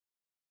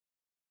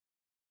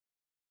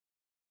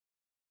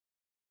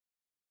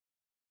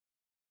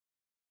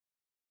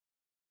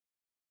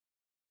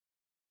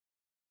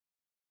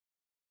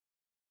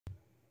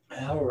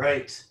All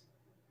right.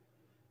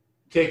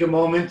 Take a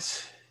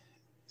moment.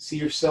 See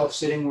yourself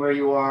sitting where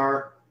you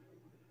are,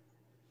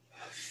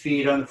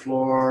 feet on the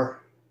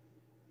floor.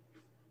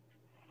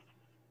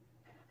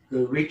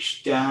 Go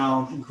reach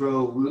down and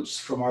grow roots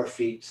from our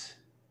feet.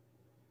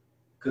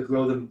 Could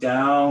grow them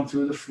down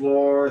through the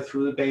floor,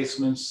 through the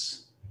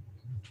basements,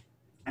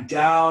 and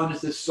down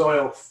into the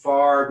soil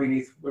far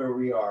beneath where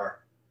we are.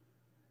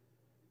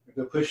 We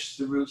could push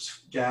the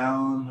roots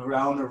down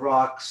around the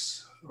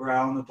rocks,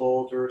 around the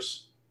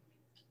boulders,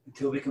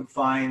 until we can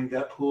find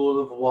that pool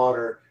of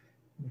water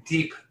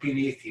deep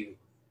beneath you.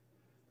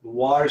 The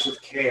waters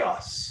of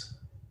chaos,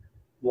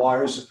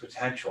 waters of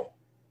potential.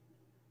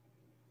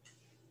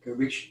 We could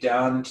reach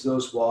down into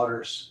those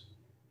waters.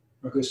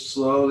 We could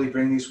slowly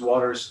bring these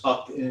waters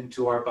up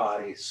into our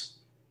bodies.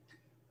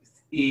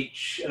 With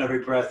each and every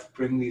breath,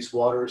 bring these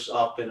waters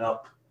up and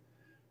up.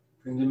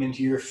 Bring them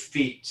into your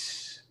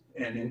feet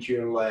and into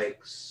your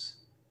legs.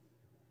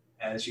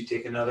 As you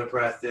take another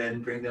breath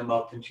in, bring them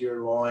up into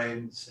your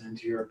loins and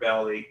into your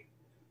belly.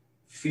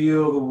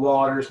 Feel the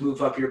waters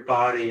move up your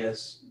body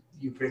as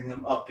you bring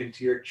them up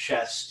into your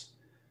chest.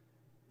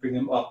 Bring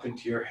them up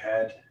into your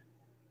head.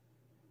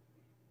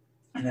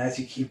 And as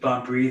you keep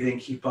on breathing,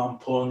 keep on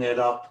pulling it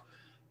up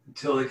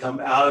until they come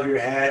out of your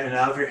head and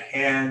out of your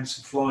hands,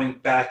 flowing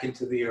back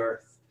into the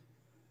earth.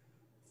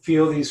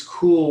 Feel these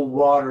cool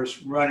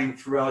waters running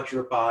throughout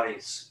your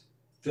bodies,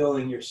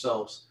 filling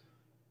yourselves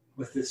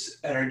with this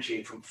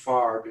energy from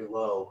far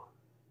below.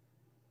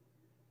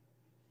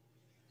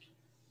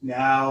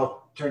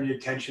 Now turn your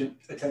attention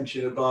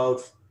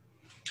above.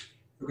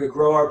 We're going to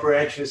grow our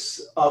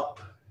branches up,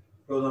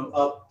 grow them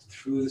up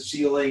through the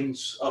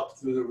ceilings, up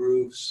through the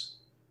roofs.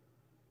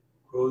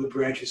 Grow the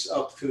branches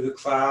up through the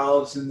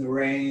clouds and the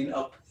rain,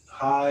 up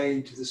high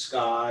into the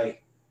sky,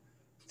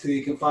 till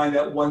you can find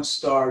that one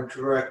star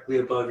directly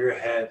above your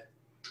head.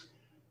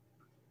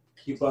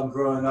 Keep on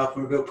growing up,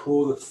 and we're going to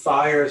pull the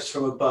fires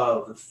from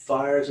above, the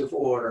fires of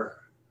order,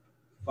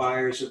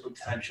 fires of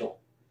potential.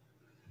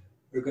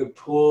 We're going to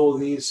pull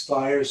these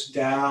fires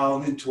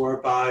down into our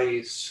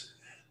bodies.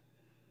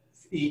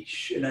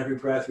 Each and every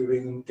breath, we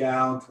bring them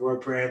down through our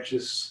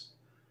branches.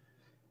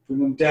 Bring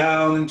them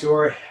down into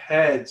our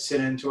heads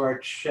and into our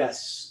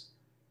chests.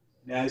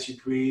 And as you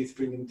breathe,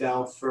 bring them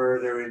down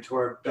further into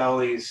our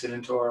bellies and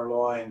into our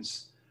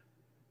loins.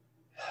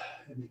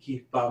 And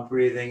keep on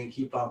breathing and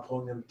keep on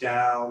pulling them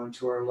down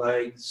into our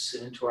legs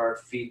and into our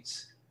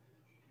feet.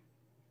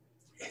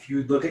 If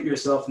you look at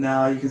yourself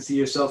now, you can see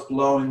yourself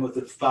glowing with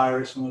the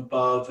fires from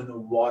above and the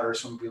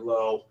waters from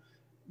below,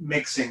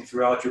 mixing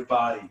throughout your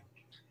body,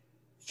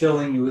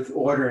 filling you with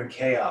order and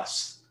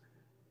chaos,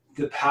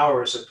 the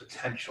powers of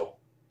potential.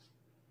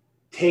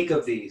 Take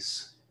of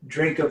these,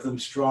 drink of them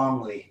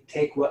strongly,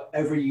 take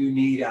whatever you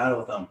need out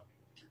of them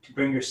to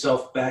bring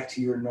yourself back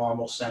to your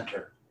normal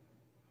center.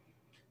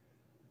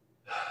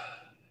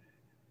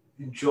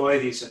 Enjoy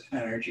these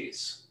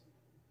energies.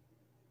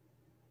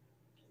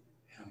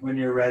 And when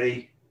you're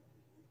ready,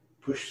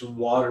 push the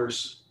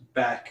waters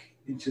back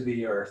into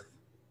the earth.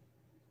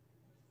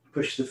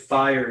 Push the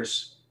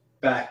fires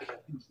back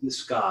into the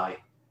sky.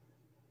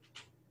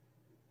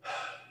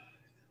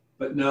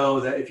 But know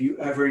that if you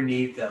ever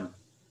need them,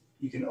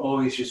 you can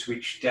always just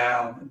reach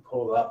down and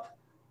pull up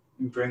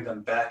and bring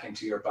them back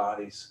into your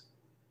bodies.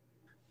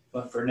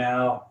 But for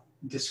now,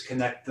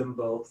 disconnect them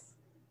both.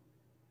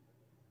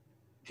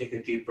 Take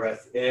a deep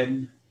breath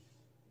in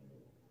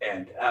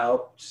and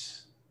out,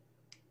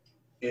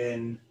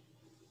 in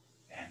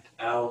and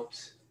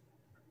out.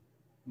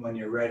 When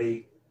you're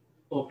ready,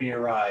 open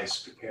your eyes,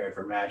 prepare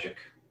for magic.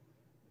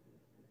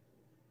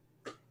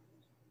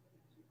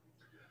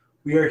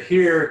 We are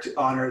here to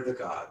honor the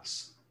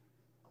gods,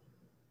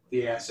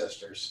 the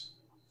ancestors,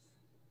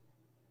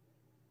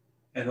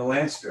 and the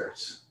land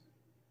spirits.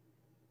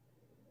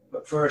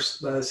 But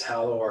first, let us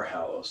hallow our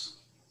hallows.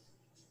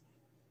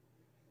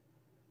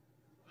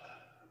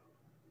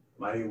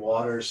 Mighty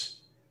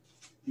waters,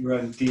 you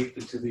run deep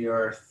into the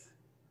earth,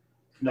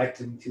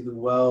 connecting to the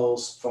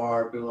wells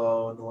far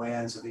below in the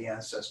lands of the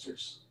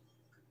ancestors.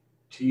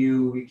 To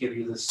you, we give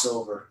you the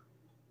silver,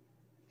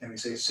 and we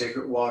say,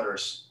 sacred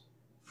waters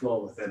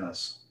flow within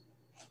us.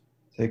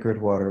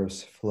 Sacred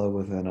waters flow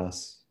within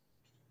us.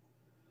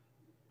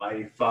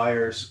 Mighty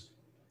fires,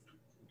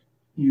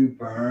 you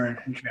burn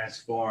and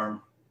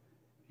transform.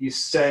 You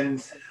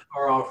send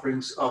our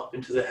offerings up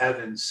into the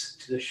heavens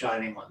to the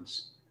shining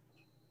ones.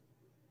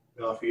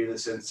 We offer you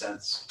this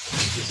incense.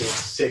 We say,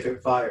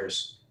 sacred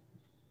fires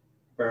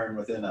burn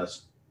within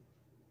us.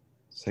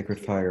 Sacred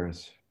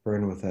fires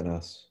burn within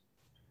us.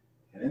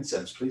 And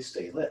incense, please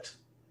stay lit.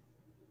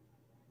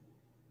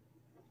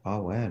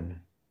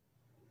 Amen.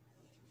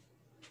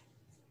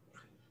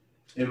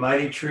 In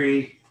mighty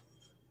tree,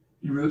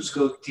 your roots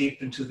go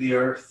deep into the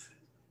earth,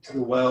 to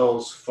the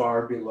wells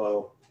far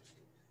below.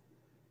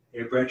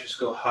 Your branches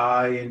go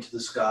high into the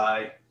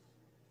sky,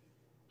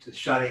 to the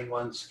shining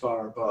ones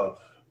far above.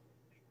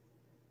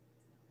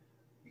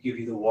 We give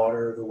you the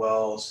water of the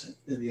wells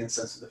and the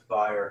incense of the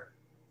fire.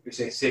 We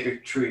say,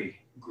 sacred tree,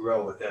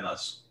 grow within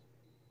us.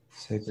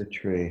 Sacred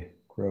tree,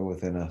 grow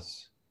within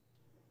us.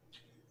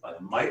 By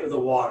the might of the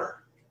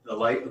water, the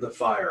light of the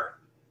fire,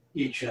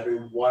 each and every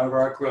one of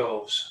our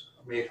groves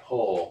are made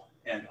whole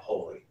and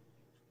holy.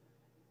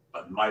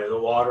 By the might of the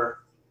water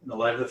and the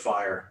light of the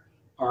fire,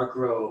 our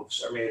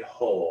groves are made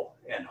whole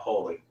and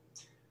holy.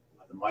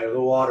 By the might of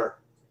the water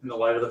and the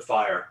light of the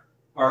fire,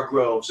 our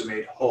groves are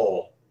made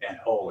whole and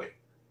holy.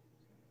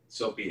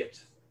 So be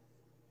it.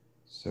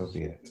 So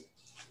be it.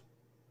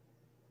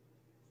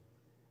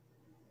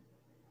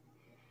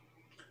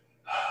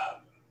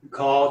 We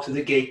call to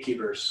the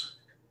gatekeepers,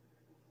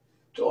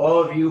 to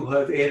all of you who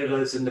have aided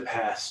us in the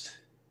past.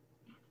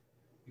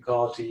 We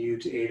call to you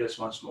to aid us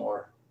once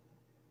more.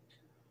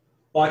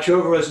 Watch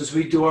over us as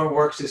we do our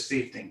works this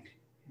evening.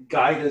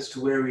 Guide us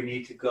to where we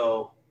need to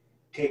go.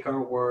 Take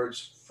our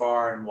words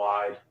far and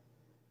wide.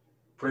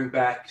 Bring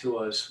back to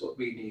us what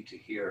we need to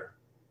hear.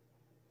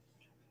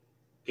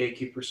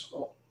 Gatekeepers,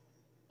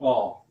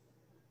 all,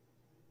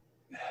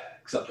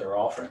 accept our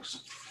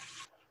offerings.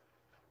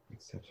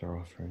 Accept our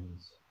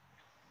offerings.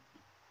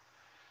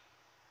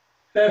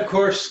 And of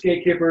course,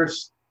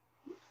 gatekeepers,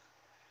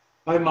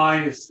 my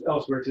mind is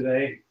elsewhere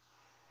today.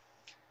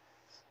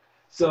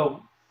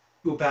 So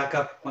we'll back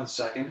up 1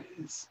 second.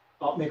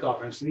 I'll make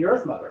offerings to the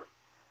Earth Mother.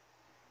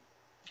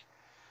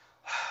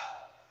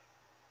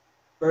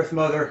 Earth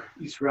Mother,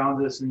 you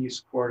surround us and you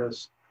support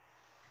us.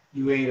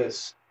 You aid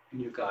us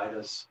and you guide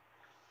us.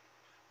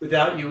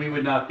 Without you, we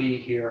would not be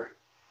here.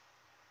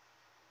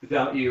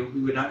 Without you,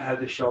 we would not have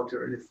the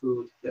shelter and the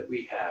food that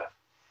we have.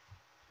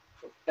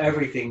 For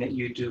everything that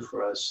you do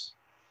for us,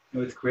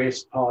 and with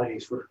greatest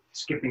apologies for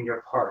skipping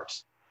your part.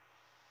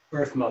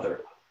 Earth Mother,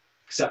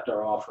 accept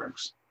our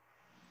offerings.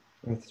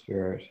 Earth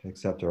Spirit,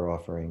 accept our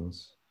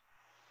offerings.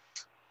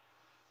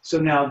 So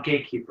now,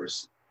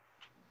 gatekeepers,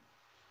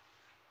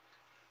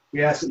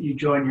 we ask that you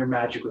join your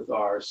magic with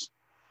ours.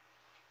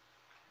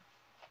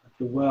 Let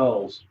the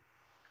wells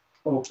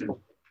open.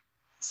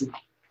 It's the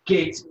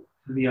gates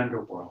to the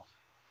underworld.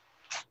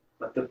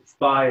 Let the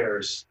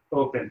fires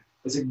open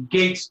as the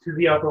gates to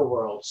the upper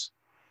worlds.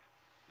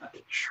 Let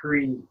the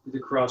tree to the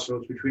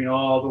crossroads between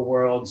all the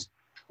worlds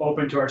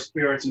open to our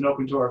spirits and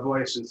open to our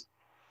voices.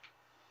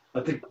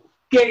 Let the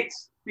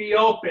gates be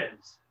opened.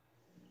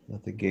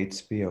 Let the gates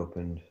be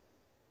opened.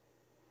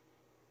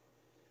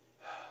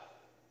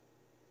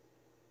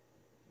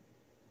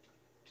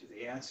 To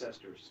the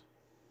ancestors,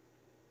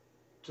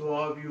 to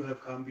all of you who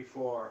have come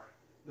before,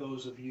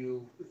 those of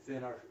you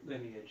within our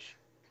lineage,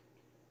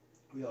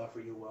 we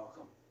offer you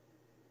welcome.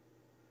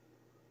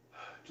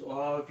 To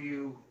all of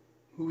you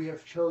who we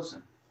have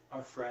chosen,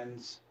 our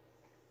friends,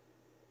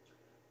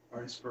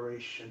 our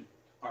inspiration,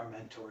 our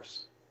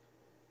mentors,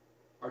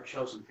 our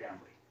chosen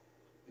family,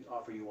 we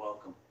offer you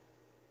welcome.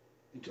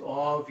 And to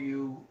all of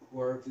you who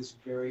are of this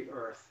very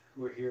earth,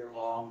 who are here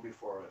long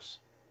before us,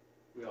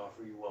 we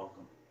offer you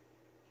welcome.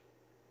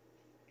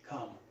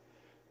 Come,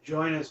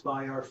 join us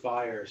by our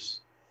fires.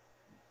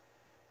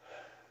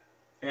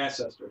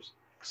 Ancestors,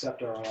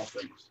 accept our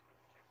offerings.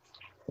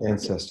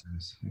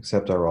 Ancestors,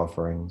 accept our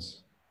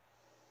offerings.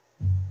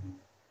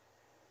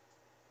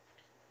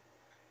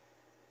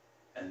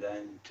 And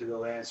then to the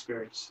land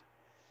spirits,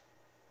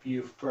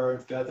 you fur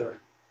and feather,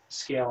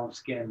 scale and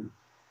skin,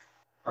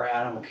 our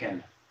animal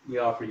kin, we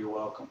offer you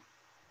welcome.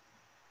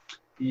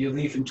 You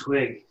leaf and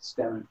twig,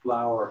 stem and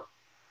flower,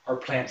 our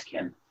plant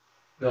kin,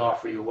 we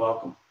offer you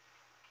welcome.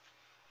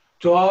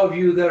 To all of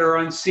you that are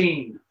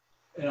unseen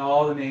and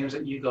all the names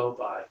that you go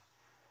by,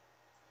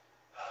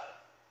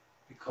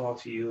 we call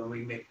to you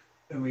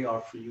and we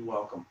offer you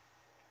welcome.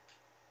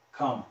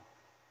 Come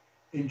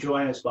and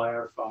join us by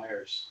our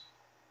fires.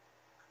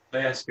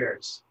 Land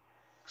spirits,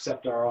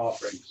 accept our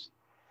offerings.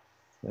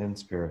 Land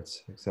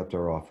spirits, accept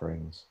our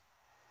offerings.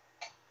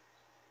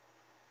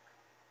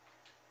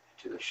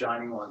 To the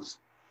shining ones,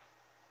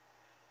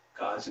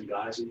 gods and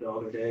goddesses of all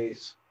their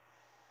days,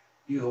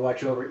 you who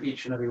watch over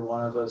each and every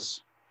one of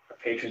us, our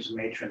patrons and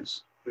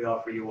matrons, we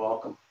offer you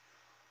welcome.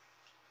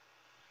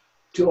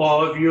 To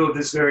all of you of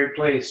this very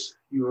place,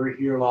 you were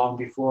here long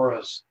before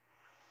us,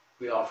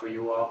 we offer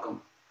you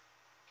welcome.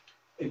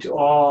 And to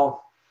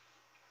all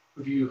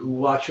of you who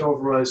watch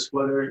over us,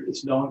 whether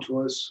it's known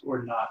to us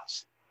or not,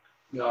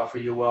 we offer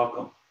you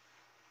welcome.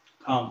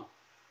 Come,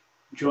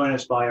 join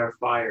us by our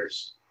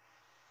fires.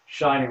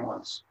 Shining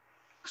ones,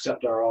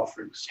 accept our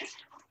offerings.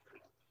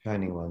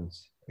 Shining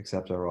ones,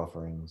 accept our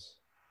offerings.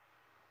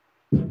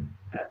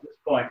 At this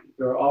point, if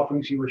there are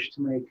offerings you wish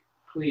to make,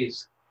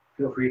 please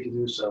feel free to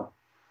do so.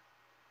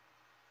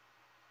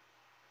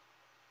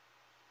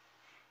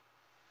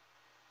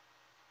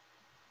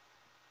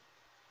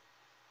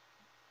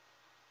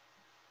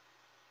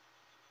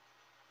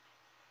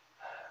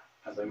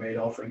 As I made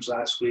offerings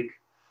last week,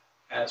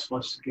 ask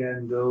once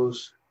again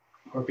those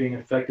who are being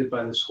affected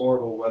by this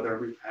horrible weather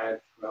we've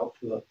had throughout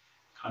the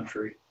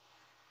country,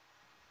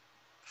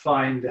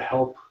 find the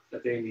help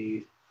that they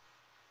need.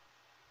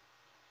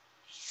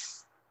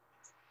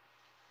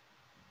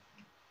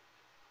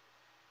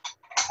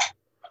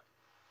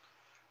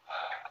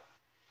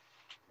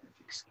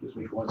 Excuse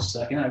me for 1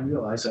 second, I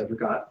realized I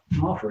forgot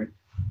an offering.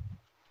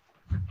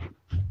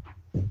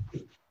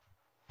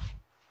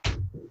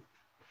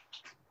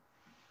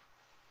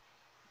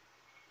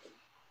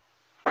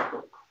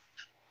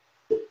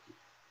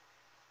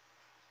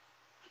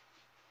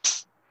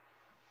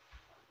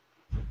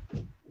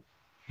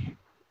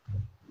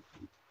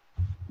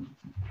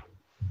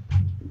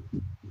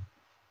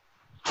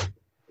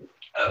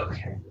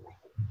 Okay.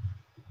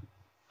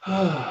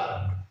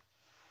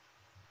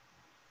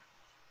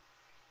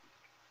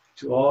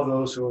 To all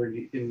those who are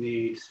in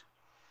need,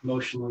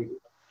 emotionally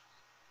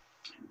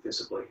and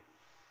physically.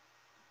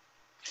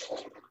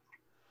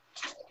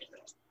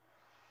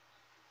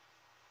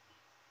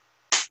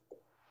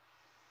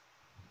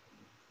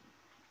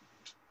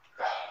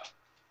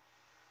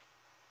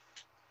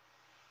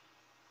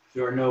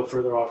 There are no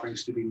further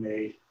offerings to be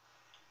made.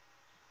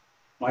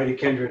 Mighty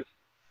kindred,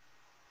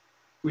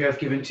 we have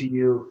given to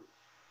you,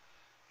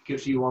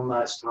 give to you one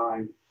last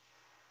time.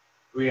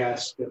 We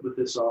ask that with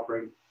this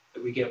offering,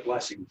 that we get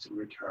blessings in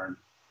return.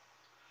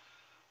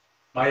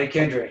 Mighty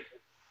kindred,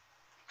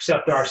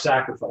 accept our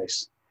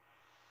sacrifice.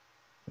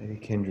 Mighty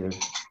kindred,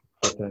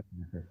 accept that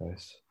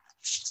sacrifice.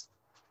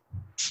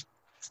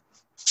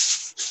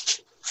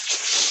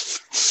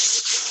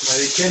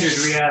 Mighty kindred,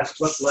 we ask,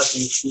 what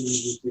blessings do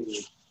we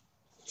receive?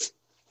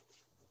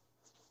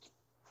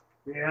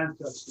 The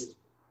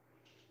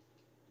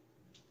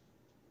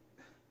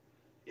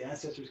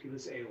ancestors give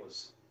us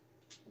Aylas,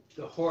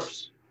 the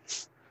horse,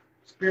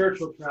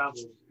 spiritual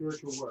travel,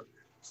 spiritual work.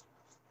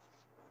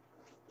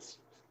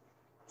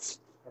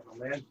 From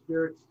the land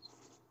spirits,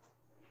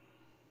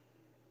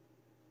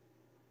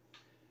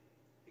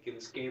 they give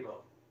us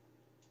Gabo,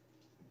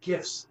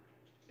 gifts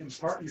in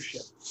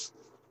partnership.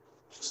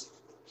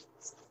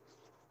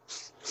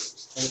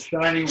 And the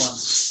shining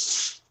ones.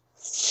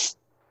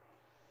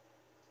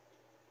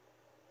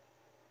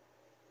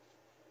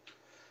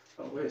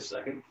 Oh, wait a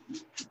second.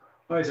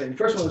 Wait a second. The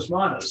first one was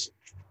Manas.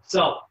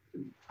 So,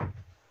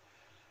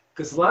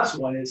 because the last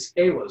one is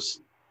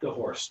Awas, the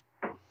horse.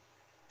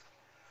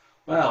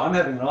 Wow, I'm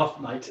having an off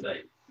night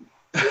today.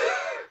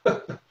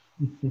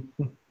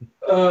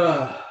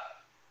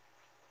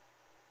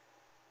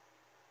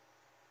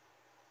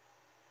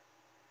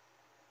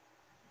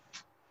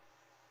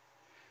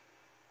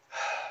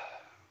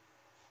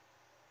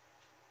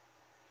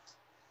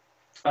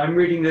 I'm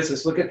reading this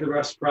as look at the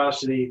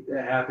reciprocity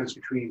that happens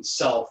between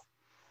self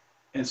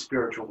and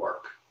spiritual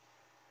work.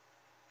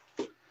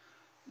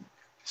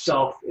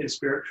 Self and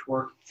spiritual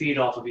work feed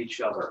off of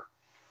each other.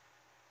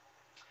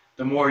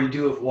 The more you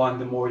do of one,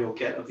 the more you'll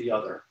get of the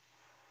other.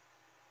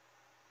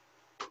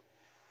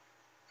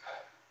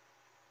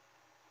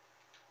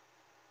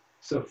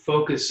 So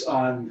focus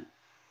on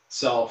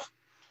self,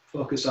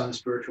 focus on the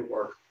spiritual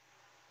work,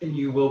 and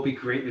you will be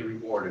greatly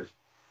rewarded.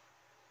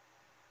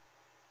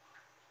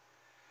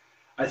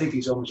 I think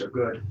these omens are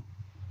good.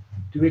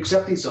 Do we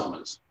accept these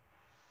omens?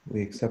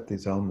 We accept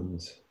these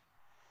omens.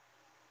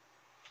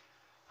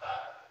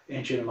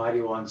 Ancient and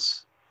mighty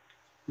ones,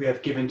 we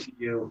have given to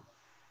you.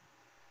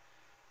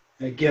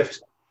 A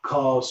gift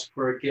calls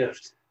for a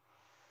gift.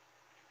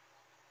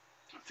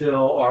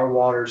 Fill our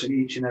waters in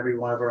each and every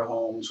one of our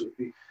homes with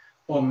the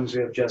omens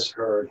we have just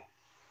heard.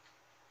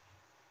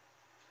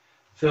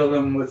 Fill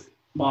them with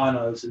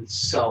manas and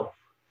self,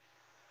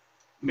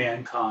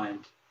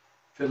 mankind.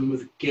 Fill them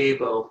with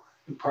Gabo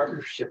and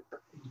partnership,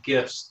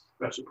 gifts,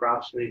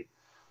 reciprocity.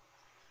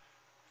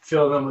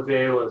 Fill them with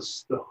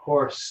Aylas, the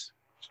horse,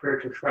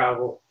 spiritual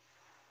travel.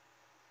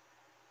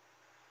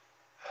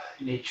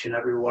 In each and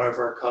every one of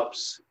our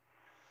cups.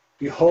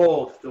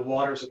 Behold the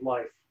waters of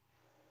life.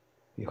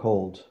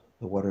 Behold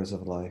the waters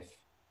of life.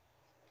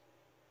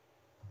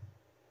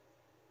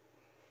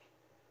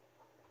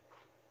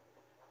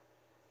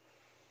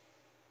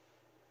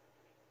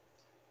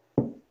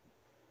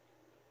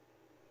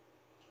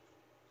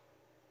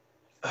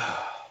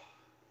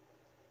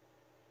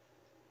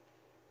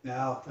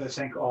 Now, let's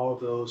thank all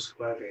of those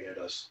who have aided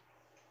us.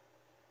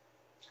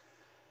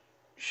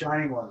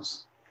 Shining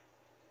ones,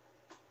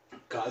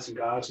 gods and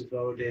goddesses of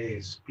our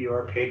days, be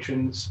our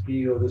patrons, be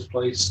you of this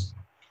place,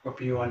 or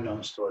be you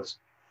unknowns to us.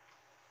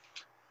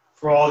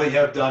 For all that you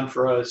have done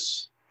for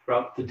us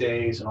throughout the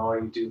days and all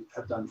you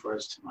have done for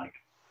us tonight.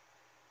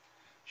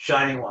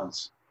 Shining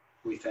ones,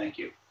 we thank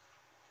you.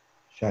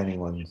 Shining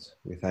ones,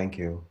 we thank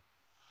you.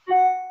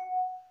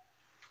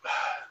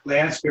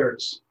 Land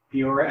spirits, be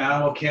your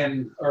animal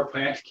kin, or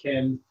plant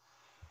kin,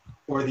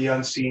 or the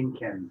unseen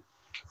kin,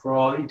 for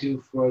all that you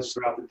do for us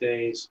throughout the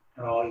days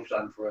and all you've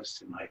done for us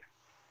tonight.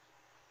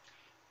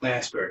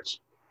 Land spirits,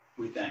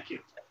 we thank you.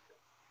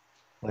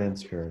 Land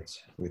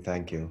spirits, we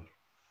thank you.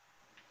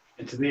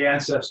 And to the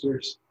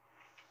ancestors,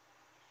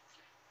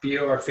 be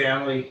you our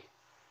family,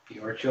 be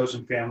you our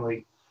chosen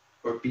family,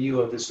 or be you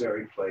of this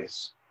very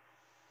place,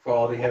 for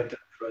all they have done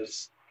for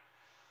us,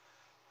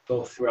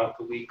 both throughout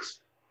the weeks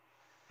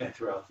and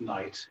throughout the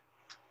night.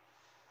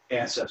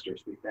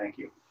 Ancestors, we thank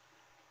you.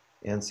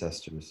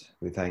 Ancestors,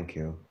 we thank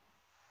you.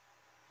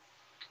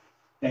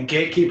 And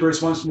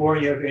gatekeepers, once more,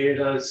 you have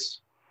aided us.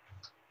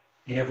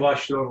 You have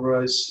watched over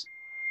us,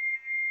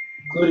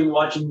 including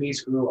watching me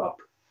screw up.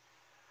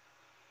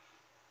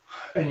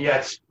 And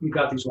yet, we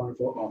got these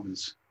wonderful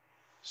moments.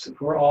 So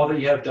for all that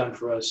you have done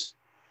for us,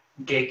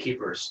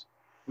 gatekeepers,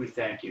 we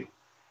thank you.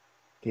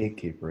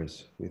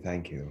 Gatekeepers, we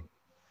thank you.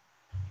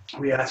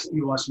 We ask that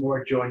you once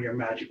more join your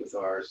magic with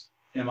ours,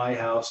 in my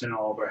house and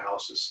all of our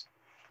houses.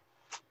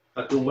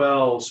 Let the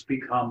wells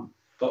become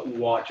but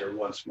water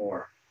once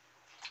more.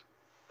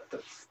 the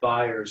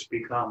fires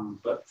become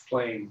but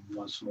flame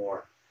once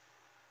more.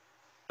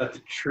 Let the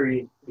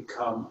tree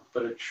become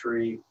but a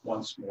tree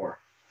once more.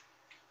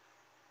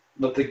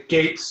 Let the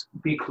gates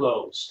be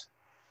closed.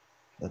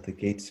 Let the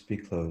gates be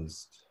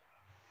closed.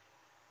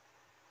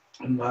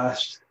 And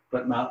last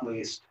but not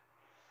least,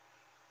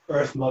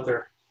 Earth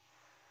Mother,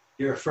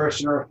 you're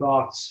first in our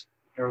thoughts,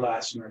 you're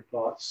last in our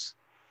thoughts.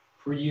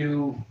 For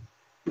you,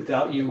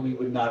 without you, we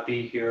would not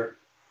be here.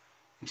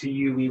 To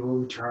you, we will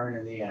return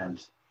in the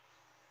end.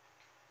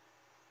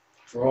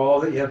 For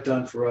all that you have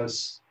done for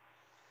us,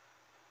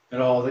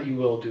 and all that you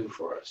will do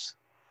for us.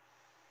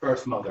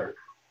 Earth Mother,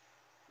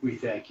 we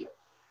thank you.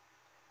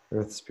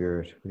 Earth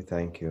Spirit, we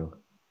thank you.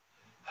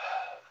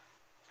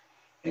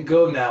 And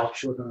go now,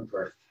 children of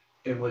Earth,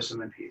 in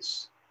wisdom and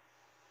peace,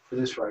 for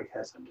this rite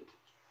has ended.